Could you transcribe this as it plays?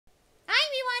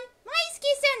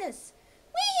Shimmers.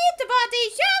 We here to party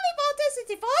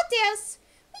ShadowVebolten64 tales.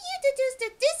 We introduce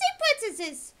the Disney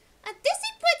princesses. And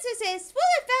Disney princesses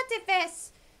will have the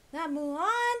fest. Now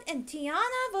Mulan and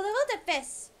Tiana will have the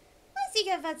fest. Let's see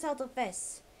if that's how the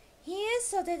fest. Here's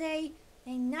so today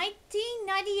in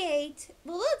 1998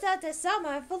 we'll have the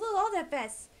summer for the other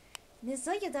fest. Let's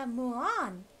look at the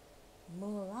Mulan.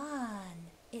 Mulan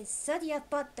is such a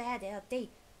but that the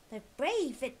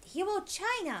brave hero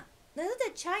China. Look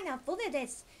at China full of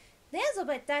this. There's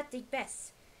about that the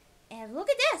best. And look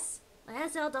at this.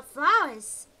 There's all the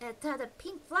flowers. The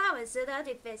pink flowers that are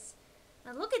the best.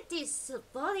 And look at this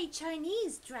body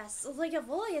Chinese dress. Look at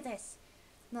all of this.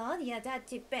 No, yeah,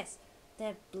 that's the best.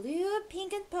 The blue,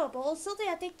 pink, and purple, so they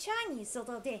are the Chinese, so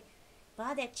they.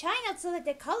 But the China, so that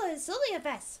the colors, so they are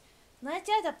best. Let's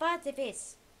try the part of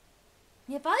this.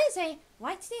 If I say,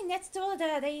 what's the next to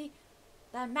the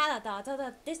Matador, to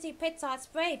the Disney Pixar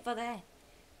spray for the.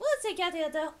 Let's together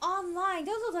the online,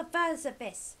 those are the first of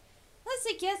this. Let's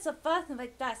get the first of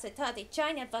it back to the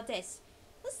China for this.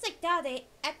 Let's take down the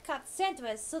Epcot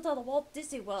Center, so the Walt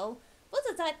Disney World. What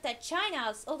is that the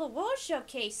China's or the World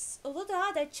Showcase, or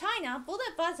the China for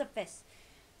the first of this.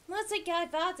 Let's take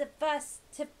about the first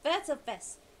to first of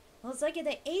this. Let's look at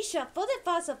the Asia for the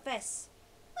first of this.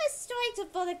 Let's straight to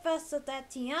for the first of that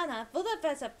Tiana for the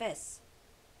first of this.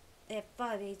 If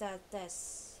probably that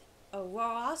this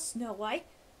Aurora, Snow White,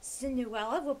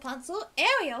 Cinderella, Rapunzel,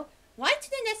 Ariel, right to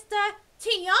the next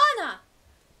Tiana.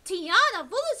 Tiana,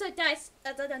 what is the dice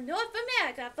of the North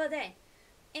America for them?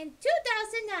 In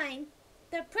 2009,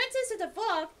 the Princess of the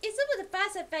Frog is over the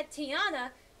first of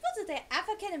Tiana for the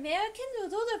African American or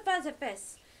the first of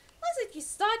this. Let's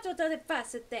start with the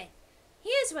first of them.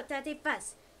 Here's what that is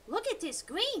first. Look at this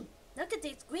green. Look at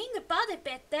this green about a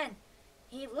bit then.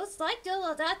 He looks like they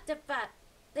tell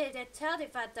you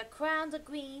about the crown, the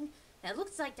green. It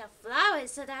looks like the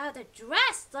flowers that are the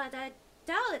dress, like the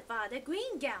the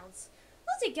green gowns.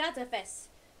 Let's get the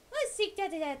best. Let's see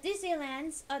that at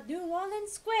Disneyland's or New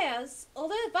Orleans squares, or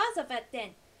the buzz of it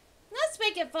then. Let's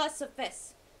make it first of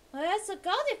this. Let's go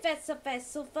the best of it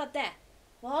so for that.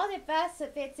 Well, the best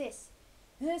of it is.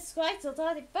 Let's write to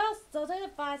the first to the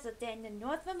buzz of then in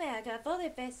North America for the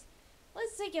best.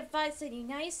 Let's take it first in the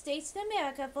United States of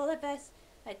America for the best.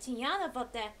 A Tiana for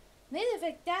that. Little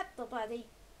bit that the body.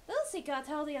 Let's see got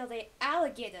all the other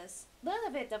alligators.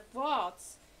 Little bit the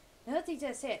frogs. Nothing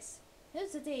just is.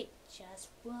 Here's the date. Just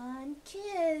one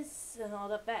kiss and all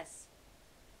the best.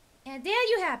 And there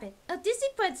you have it. A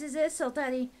Disney princess so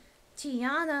that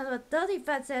Tiana the dirty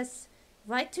princess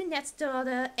right to next to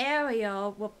the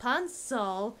Ariel,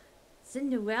 Rapunzel,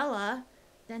 Cinderella,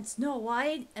 then Snow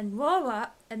White and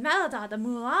Aurora and Matador the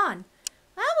Mulan.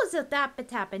 How was it that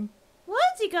happened?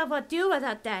 What's he gonna do with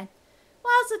that then?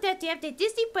 Well, so that you have the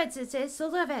Disney princesses so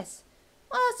the best.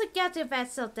 Well, so get the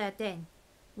best of that then.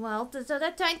 Well, this is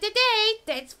the time today.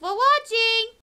 Thanks for watching.